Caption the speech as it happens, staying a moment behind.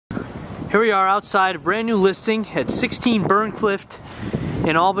Here we are outside a brand new listing at 16 Berncliffe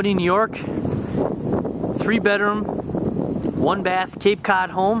in Albany, New York. 3-bedroom, 1-bath Cape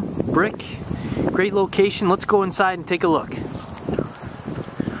Cod home, brick. Great location. Let's go inside and take a look.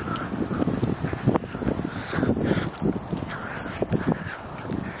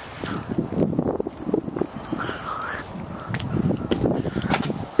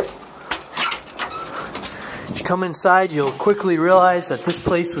 As you come inside, you'll quickly realize that this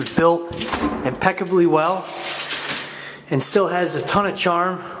place was built impeccably well and still has a ton of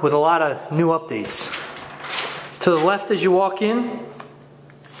charm with a lot of new updates. To the left as you walk in,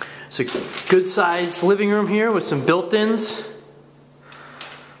 it's a good sized living room here with some built-ins,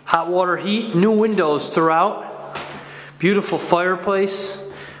 hot water heat, new windows throughout, beautiful fireplace,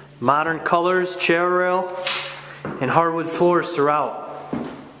 modern colors, chair rail, and hardwood floors throughout.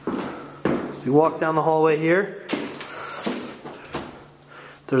 As you walk down the hallway here,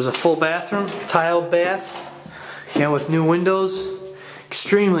 there's a full bathroom, tiled bath, again with new windows,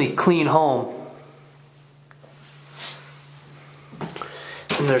 extremely clean home.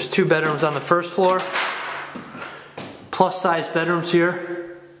 And there's 2 bedrooms on the first floor, plus size bedrooms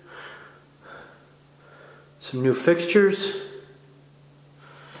here. Some new fixtures.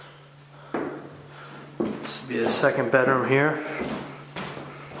 This will be the 2nd bedroom here.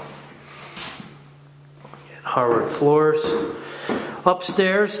 Again, hardwood floors.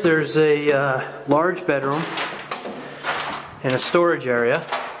 Upstairs there's a large bedroom and a storage area.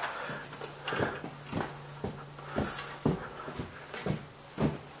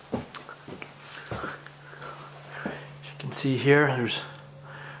 As you can see here, there's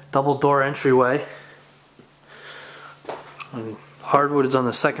double door entryway. And hardwood is on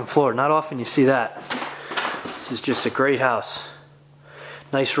the 2nd floor. Not often you see that. This is just a great house.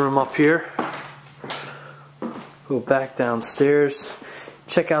 Nice room up here. Go back downstairs.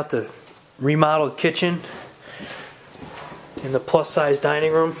 Check out the remodeled kitchen and the plus size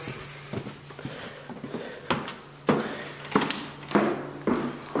dining room.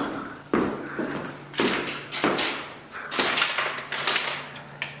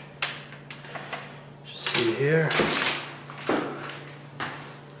 See here,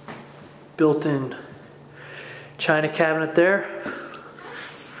 built-in china cabinet there,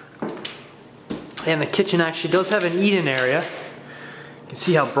 and the kitchen actually does have an eat-in area. You can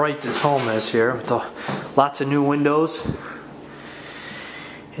see how bright this home is here with lots of new windows.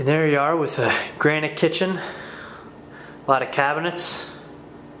 And there you are with a granite kitchen, a lot of cabinets.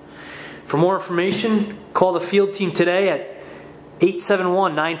 For more information, call the field team today at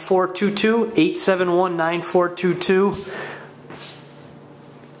 871-9422, 871-9422.